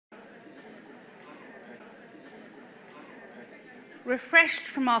refreshed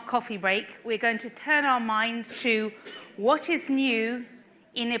from our coffee break, we're going to turn our minds to what is new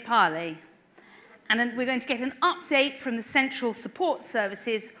in EPALE. And then we're going to get an update from the Central Support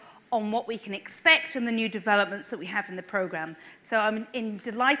Services on what we can expect and the new developments that we have in the programme. So I'm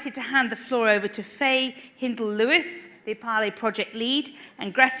delighted to hand the floor over to Faye Hindle-Lewis, the EPALE project lead,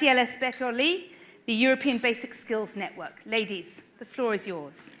 and Graciela Spetorli, the European Basic Skills Network. Ladies, the floor is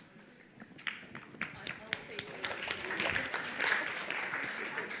yours.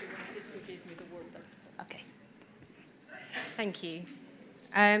 Okay. Thank you.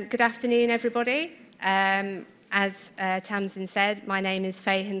 Good afternoon, everybody. As Tamsin said, my name is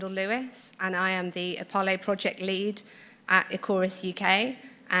Faye Hindle-Lewis, and I am the EPALE project lead at ECORIS UK,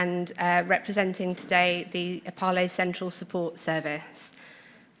 and representing today the EPALE Central Support Service.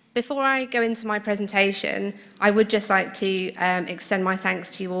 Before I go into my presentation, I would just like to extend my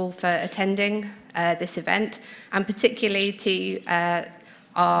thanks to you all for attending this event, and particularly to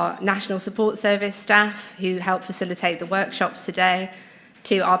our National Support Service staff who helped facilitate the workshops today,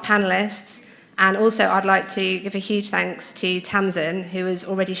 to our panellists, and also I'd like to give a huge thanks to Tamsin, who has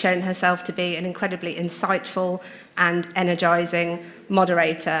already shown herself to be an incredibly insightful and energising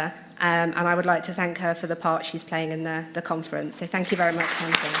moderator. And I would like to thank her for the part she's playing in the conference. So thank you very much,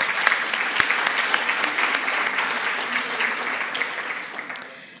 Tamsin.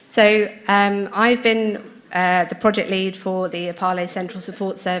 So I've been the project lead for the EPALE Central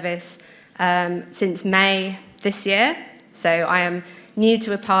Support Service since May this year. So I am new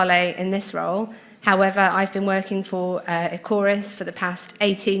to EPALE in this role. However, I've been working for ECORIS for the past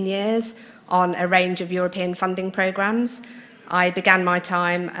 18 years on a range of European funding programmes. I began my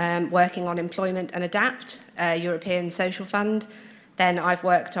time working on Employment and Adapt, European Social Fund. Then I've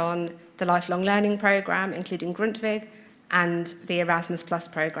worked on the Lifelong Learning Programme, including Grundtvig, and the Erasmus Plus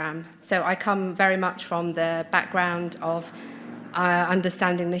programme. So I come very much from the background of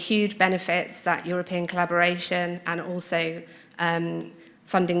understanding the huge benefits that European collaboration and also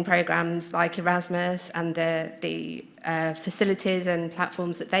funding programmes like Erasmus and the facilities and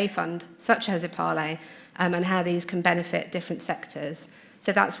platforms that they fund, such as EPALE, and how these can benefit different sectors.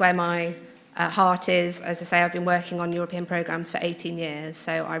 So that's where my heart is. As I say, I've been working on European programmes for 18 years,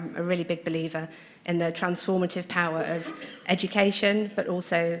 so I'm a really big believer in the transformative power of education, but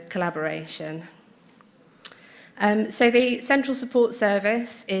also collaboration. So the Central Support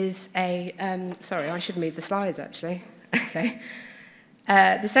Service is a... sorry, I should move the slides, actually. Okay.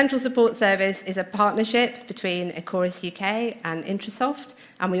 The Central Support Service is a partnership between ECORIS UK and Intrasoft,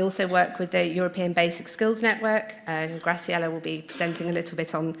 and we also work with the European Basic Skills Network, and Graciela will be presenting a little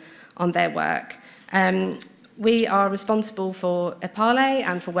bit on their work. We are responsible for EPALE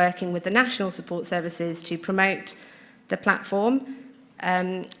and for working with the national support services to promote the platform.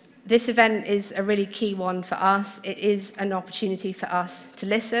 This event is a really key one for us. It is an opportunity for us to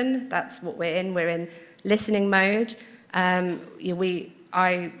listen. That's what we're in. We're in listening mode.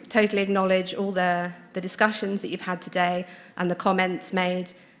 I totally acknowledge all the discussions that you've had today and the comments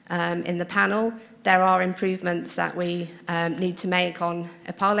made in the panel. There are improvements that we need to make on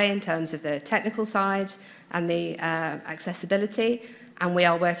EPALE in terms of the technical side and the accessibility, and we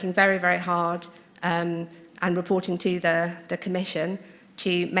are working very, very hard and reporting to the Commission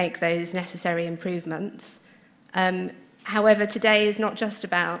to make those necessary improvements. However, today is not just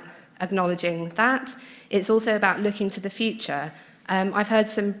about acknowledging that, it's also about looking to the future. I've heard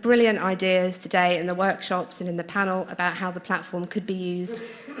some brilliant ideas today in the workshops and in the panel about how the platform could be used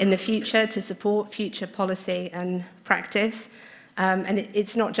in the future to support future policy and practice. And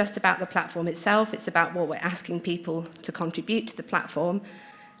it's not just about the platform itself, it's about what we're asking people to contribute to the platform.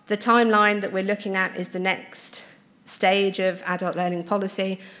 The timeline that we're looking at is the next stage of adult learning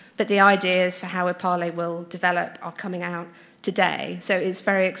policy, but the ideas for how EPALE will develop are coming out today. So it's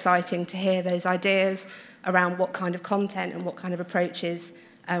very exciting to hear those ideas around what kind of content and what kind of approaches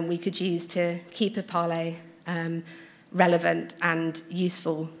we could use to keep EPALE relevant and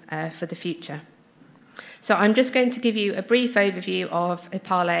useful for the future. So I'm just going to give you a brief overview of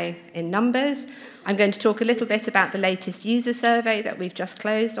EPALE in numbers. I'm going to talk a little bit about the latest user survey that we've just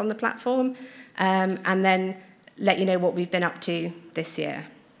closed on the platform, and then let you know what we've been up to this year.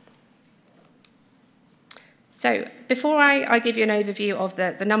 So before I give you an overview of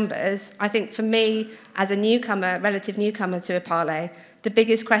the numbers, I think for me, as a newcomer, relative newcomer to EPALE, the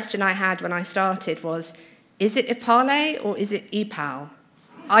biggest question I had when I started was, is it EPALE or is it EPALE?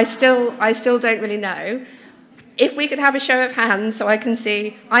 I still don't really know. If we could have a show of hands so I can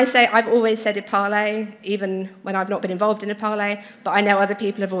see, I've always said EPALE, even when I've not been involved in EPALE, but I know other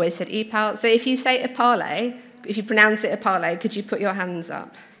people have always said EPALE. So if you say EPALE, if you pronounce it EPALE, could you put your hands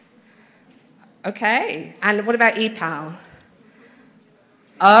up? Okay, and what about EPALE?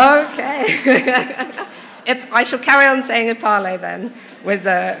 Okay. I shall carry on saying EPALE then, with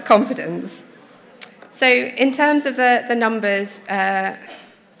confidence. So in terms of the numbers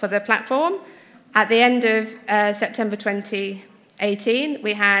for the platform, at the end of September 2018,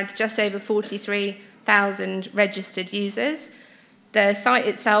 we had just over 43,000 registered users. The site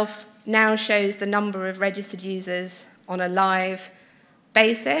itself now shows the number of registered users on a live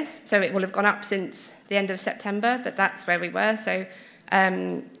basis, so it will have gone up since the end of September, but that's where we were. So,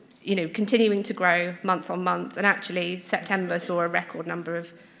 continuing to grow month on month, and actually September saw a record number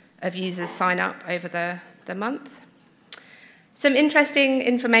of users sign up over the month. Some interesting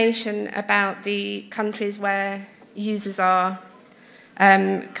information about the countries where users are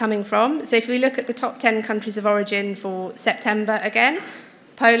coming from. So if we look at the top 10 countries of origin for September again,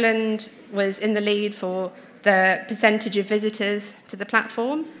 Poland was in the lead for the percentage of visitors to the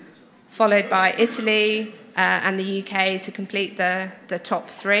platform, followed by Italy and the UK to complete the top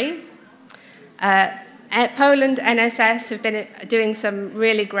three. Poland NSS have been doing some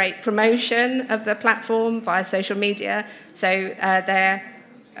really great promotion of the platform via social media, so their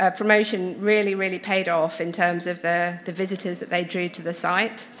promotion really paid off in terms of the visitors that they drew to the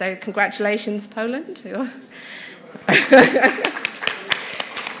site. So congratulations, Poland.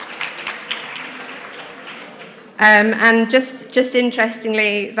 And just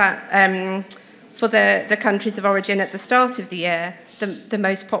interestingly, that for the countries of origin at the start of the year, the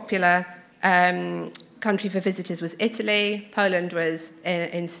most popular country for visitors was Italy. Poland was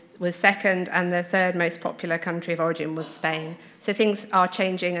second, and the third most popular country of origin was Spain. So things are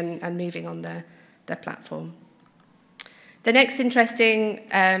changing and moving on the platform. The next interesting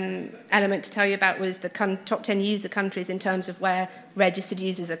element to tell you about was the top 10 user countries in terms of where registered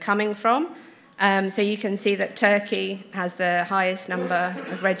users are coming from. So you can see that Turkey has the highest number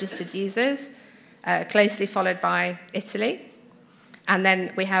of registered users, closely followed by Italy. And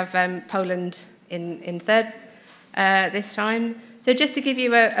then we have Poland in third this time. So just to give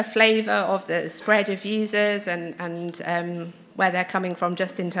you a flavour of the spread of users and where they're coming from,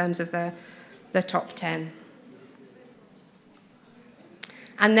 just in terms of the top 10.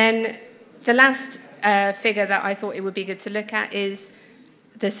 And then the last figure that I thought it would be good to look at is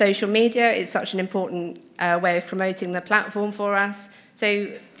the social media. It's such an important way of promoting the platform for us. So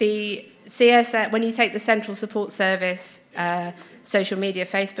the CSS, when you take the Central Support Service social media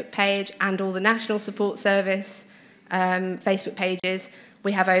Facebook page and all the National Support Service Facebook pages,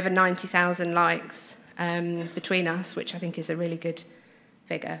 we have over 90,000 likes between us, which I think is a really good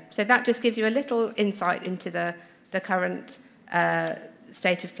figure. So that just gives you a little insight into the current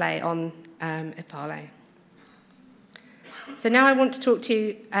state of play on EPALE. So now I want to talk to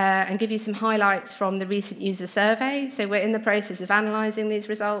you and give you some highlights from the recent user survey. So we're in the process of analysing these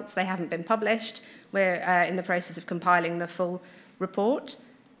results. They haven't been published. We're in the process of compiling the full report.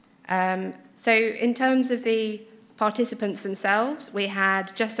 So in terms of the participants themselves, we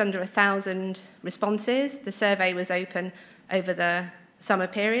had just under 1,000 responses. The survey was open over the summer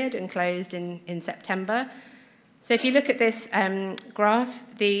period and closed in September. So if you look at this graph,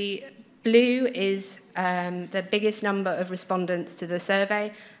 the blue is the biggest number of respondents to the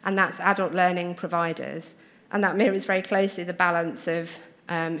survey, and that's adult learning providers. And that mirrors very closely the balance of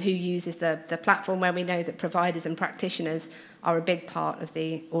who uses the platform, where we know that providers and practitioners are a big part of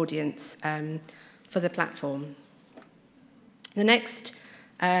the audience for the platform. The next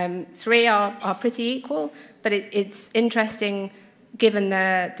three are pretty equal, but it's interesting, given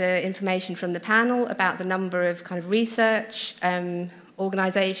the information from the panel about the number of kind of research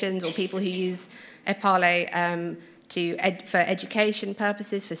organisations or people who use EPALE for education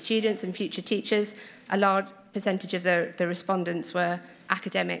purposes, for students and future teachers. A large percentage of the respondents were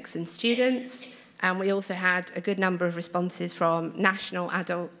academics and students, and we also had a good number of responses from national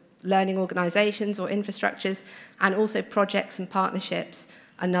adult learning organisations or infrastructures, and also projects and partnerships,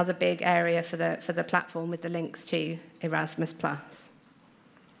 another big area for the platform with the links to Erasmus+.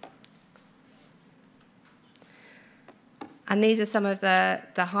 And these are some of the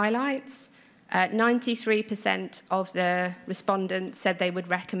highlights. 93% of the respondents said they would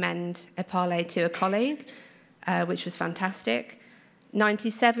recommend EPALE to a colleague, which was fantastic.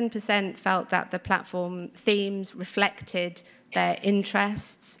 97% felt that the platform themes reflected their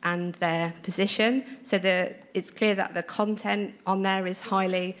interests and their position. So it's clear that the content on there is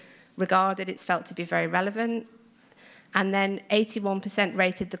highly regarded. It's felt to be very relevant. And then 81%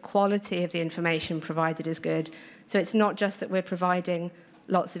 rated the quality of the information provided as good. So it's not just that we're providing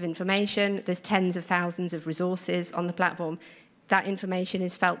lots of information. There's tens of thousands of resources on the platform. That information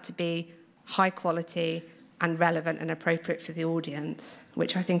is felt to be high quality and relevant and appropriate for the audience,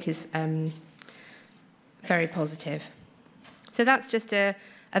 which I think is very positive. So that's just a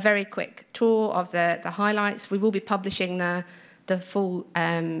a very quick tour of the highlights. We will be publishing the full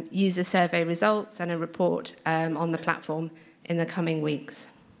user survey results and a report on the platform in the coming weeks.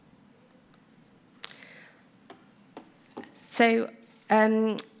 So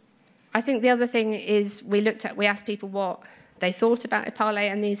I think the other thing is we asked people what they thought about EPALE,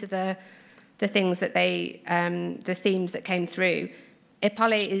 and these are the things that the themes that came through.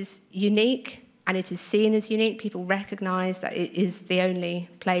 EPALE is unique, and it is seen as unique. People recognise that it is the only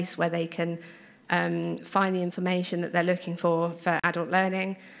place where they can find the information that they're looking for adult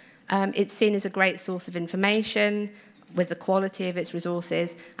learning. It's seen as a great source of information with the quality of its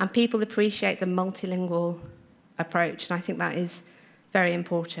resources, and people appreciate the multilingual approach, and I think that is very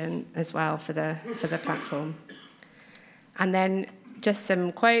important as well for the platform. And then just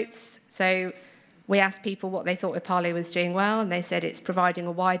some quotes. So we asked people what they thought EPALE was doing well, and they said it's providing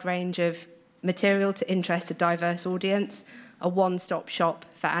a wide range of material to interest a diverse audience, a one-stop shop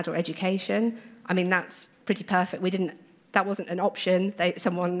for adult education. I mean, that's pretty perfect. That wasn't an option.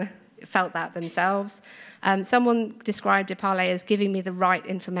 Someone felt that themselves. Someone described EPALE as giving me the right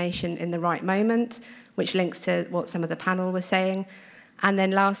information in the right moment, which links to what some of the panel was saying. And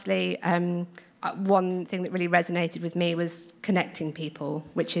then lastly, one thing that really resonated with me was connecting people,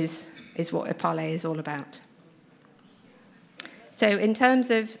 which is what EPALE is all about. So in terms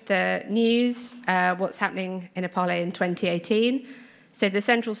of the news, what's happening in EPALE in 2018, so the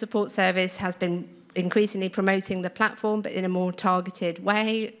Central Support Service has been increasingly promoting the platform, but in a more targeted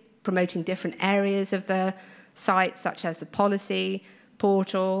way, promoting different areas of the site, such as the policy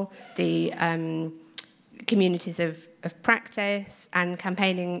portal, the communities of practice, and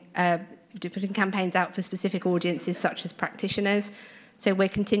campaigning, putting campaigns out for specific audiences such as practitioners. So we're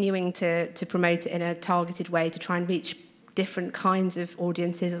continuing to promote it in a targeted way to try and reach different kinds of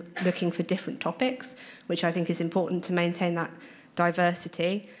audiences looking for different topics, which I think is important to maintain that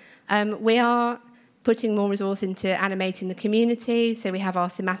diversity. We are putting more resource into animating the community. So we have our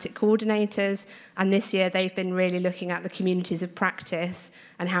thematic coordinators, and this year they've been really looking at the communities of practice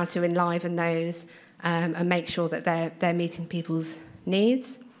and how to enliven those and make sure that they're meeting people's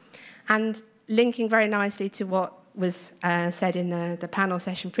needs. And linking very nicely to what was said in the panel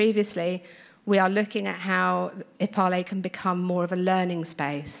session previously, we are looking at how EPALE can become more of a learning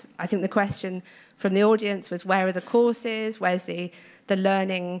space. I think the question from the audience was, where are the courses? Where's the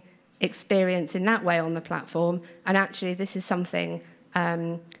learning experience in that way on the platform? And actually, this is something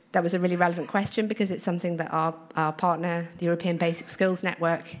that was a really relevant question, because it's something that our partner, the European Basic Skills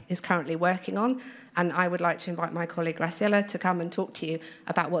Network, is currently working on. And I would like to invite my colleague Graciela to come and talk to you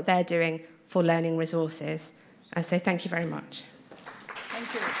about what they're doing for learning resources. And so thank you very much.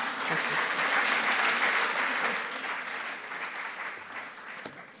 Thank you.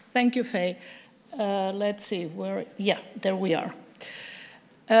 Thank you, Faye. Let's see, there we are.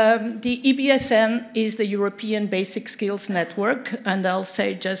 The EBSN is the European Basic Skills Network, and I'll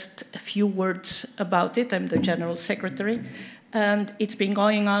say just a few words about it. I'm the General Secretary, and it's been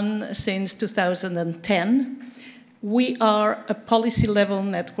going on since 2010. We are a policy-level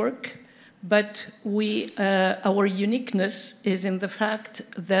network, but our uniqueness is in the fact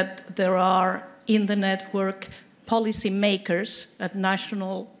that there are in the network policy makers at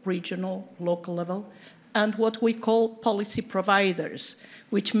national, regional, local level, and what we call policy providers,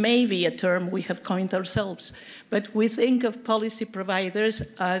 which may be a term we have coined ourselves. But we think of policy providers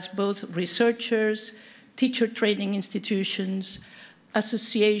as both researchers, teacher training institutions,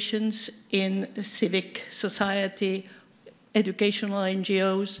 associations in civic society, educational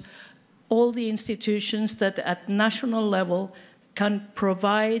NGOs, all the institutions that at national level can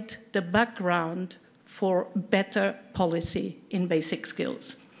provide the background for better policy in basic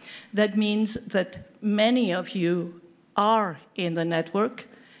skills. That means that many of you are in the network.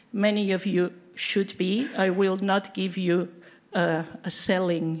 Many of you should be. I will not give you a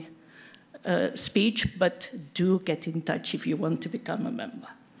selling speech, but do get in touch if you want to become a member.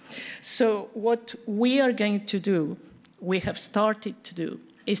 So what we are going to do, we have started to do,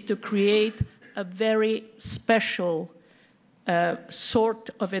 is to create a very special sort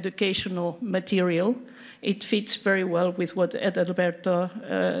of educational material. It fits very well with what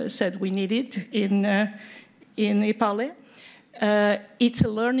Adalberto said we needed in EPALE. It's a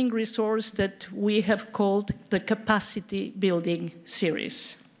learning resource that we have called the Capacity Building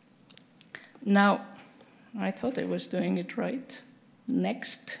Series. Now, I thought I was doing it right.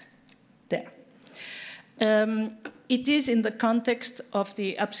 Next, there. It is in the context of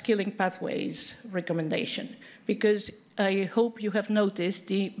the Upskilling Pathways recommendation, because I hope you have noticed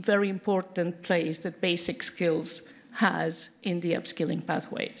the very important place that basic skills has in the upskilling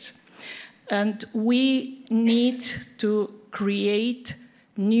pathways. And we need to create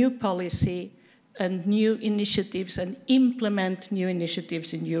new policy and new initiatives and implement new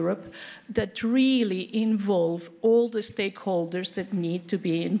initiatives in Europe that really involve all the stakeholders that need to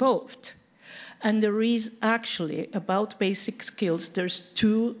be involved. And there is actually, about basic skills, there's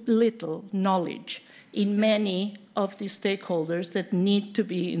too little knowledge in many of the stakeholders that need to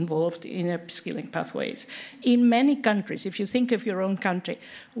be involved in upskilling pathways. In many countries, if you think of your own country,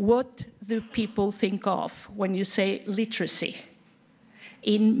 what do people think of when you say literacy?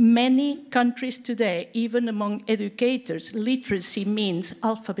 In many countries today, even among educators, literacy means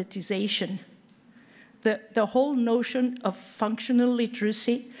alphabetization. The whole notion of functional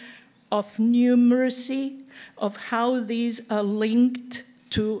literacy, of numeracy, of how these are linked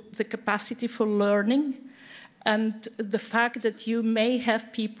to the capacity for learning, and the fact that you may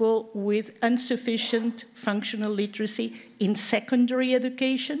have people with insufficient functional literacy in secondary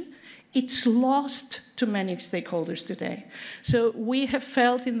education, it's lost to many stakeholders today. So we have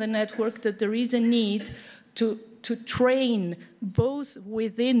felt in the network that there is a need to train both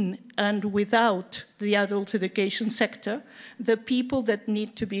within and without the adult education sector the people that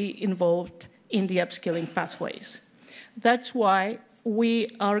need to be involved in the upskilling pathways. That's why we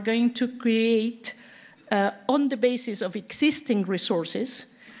are going to create, on the basis of existing resources,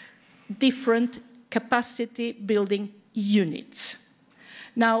 different capacity building units.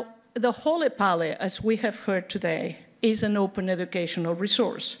 Now, the whole EPALE, as we have heard today, is an open educational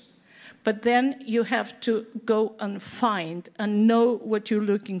resource. But then you have to go and find and know what you're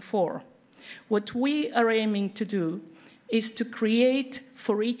looking for. What we are aiming to do is to create,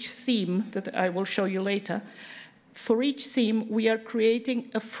 for each theme that I will show you later, for each theme we are creating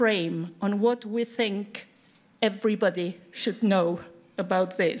a frame on what we think everybody should know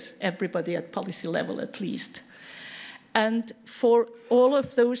about this, everybody at policy level at least. And for all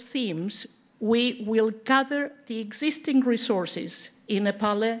of those themes, we will gather the existing resources in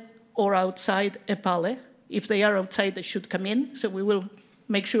EPALE or outside EPALE. If they are outside, they should come in, so we will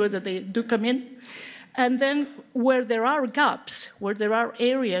make sure that they do come in. And then where there are gaps, where there are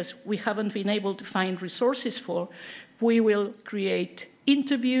areas we haven't been able to find resources for, we will create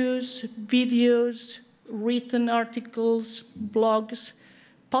interviews, videos, written articles, blogs,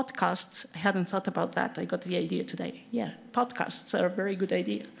 podcasts. I hadn't thought about that. I got the idea today. Yeah, podcasts are a very good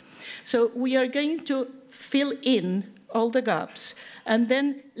idea. So we are going to fill in all the gaps and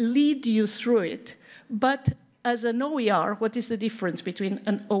then lead you through it. But as an OER, what is the difference between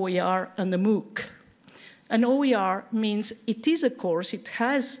an OER and a MOOC? An OER means it is a course, it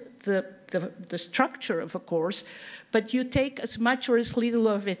has the structure of a course, but you take as much or as little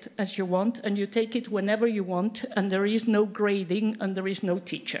of it as you want, and you take it whenever you want, and there is no grading, and there is no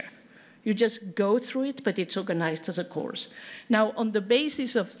teacher. You just go through it, but it's organized as a course. Now, on the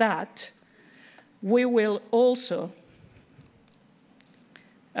basis of that, we will also,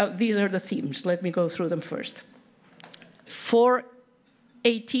 these are the themes. Let me go through them first. For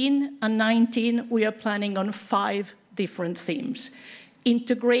 18 and 19, we are planning on 5 different themes.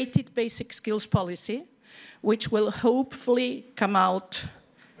 Integrated basic skills policy, which will hopefully come out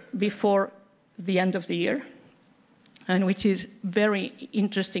before the end of the year, and which is very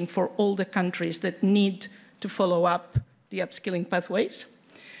interesting for all the countries that need to follow up the upskilling pathways.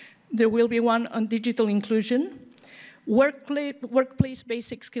 There will be one on digital inclusion. Workplace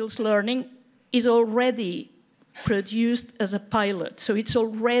basic skills learning is already produced as a pilot, so it's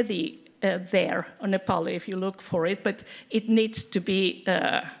already there on EPALE if you look for it, but it needs to be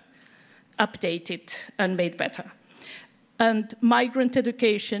updated and made better. And migrant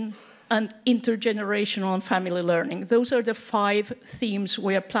education and intergenerational and family learning. Those are the 5 themes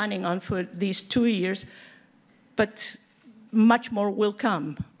we are planning on for these 2 years, but much more will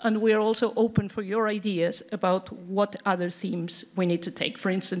come. And we are also open for your ideas about what other themes we need to take. For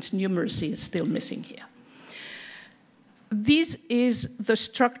instance, numeracy is still missing here. This is the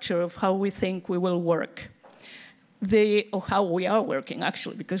structure of how we think we will work. Or how we are working,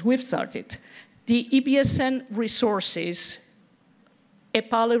 actually, because we've started. The EBSN resources,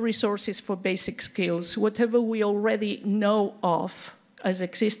 EPALE resources for basic skills, whatever we already know of as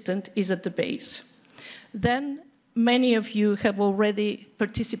existent is at the base. Then many of you have already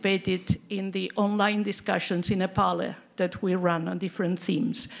participated in the online discussions in EPALE that we run on different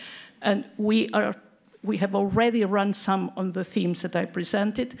themes. And we have already run some on the themes that I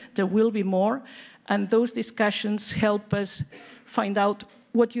presented. There will be more. And those discussions help us find out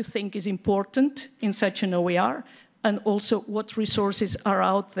what you think is important in such an OER, and also what resources are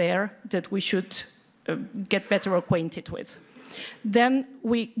out there that we should get better acquainted with. Then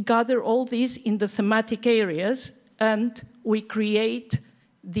we gather all these in the thematic areas, and we create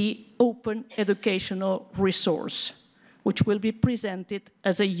the open educational resource. which will be presented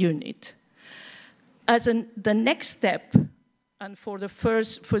as a unit. As the next step, and for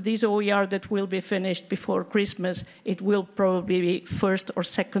this OER that will be finished before Christmas, it will probably be first or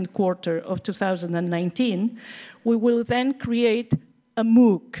second quarter of 2019, we will then create a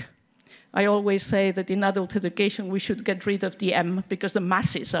MOOC. I always say that in adult education we should get rid of the M because the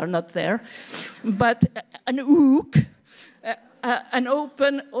masses are not there. But an OOC, an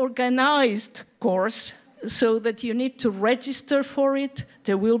open, organized course, so that you need to register for it.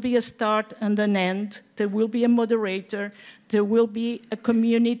 There will be a start and an end. There will be a moderator. There will be a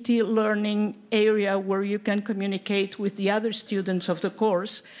community learning area where you can communicate with the other students of the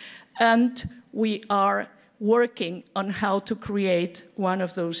course. And we are working on how to create one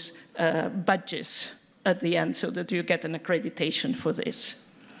of those badges at the end so that you get an accreditation for this.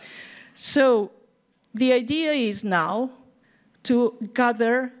 So the idea is now to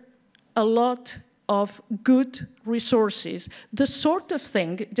gather a lot of good resources, the sort of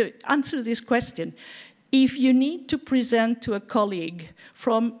thing, to answer this question, if you need to present to a colleague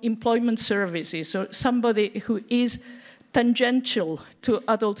from employment services or somebody who is tangential to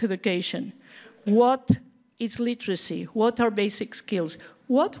adult education, what is literacy? What are basic skills?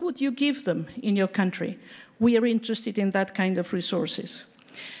 What would you give them in your country? We are interested in that kind of resources.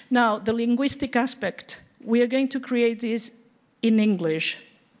 Now, the linguistic aspect, we are going to create this in English,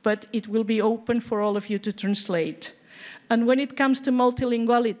 but it will be open for all of you to translate. And when it comes to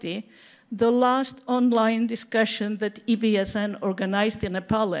multilinguality, the last online discussion that EBSN organized in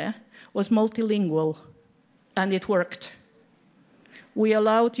EPALE was multilingual, and it worked. We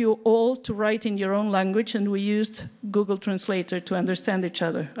allowed you all to write in your own language, and we used Google Translator to understand each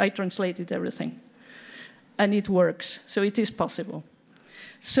other. I translated everything, and it works, so it is possible.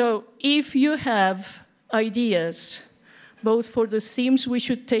 So if you have ideas, both for the themes we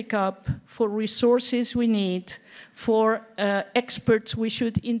should take up, for resources we need, for experts we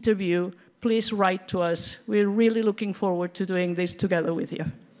should interview, please write to us. We're really looking forward to doing this together with you.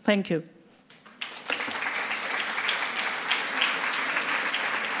 Thank you.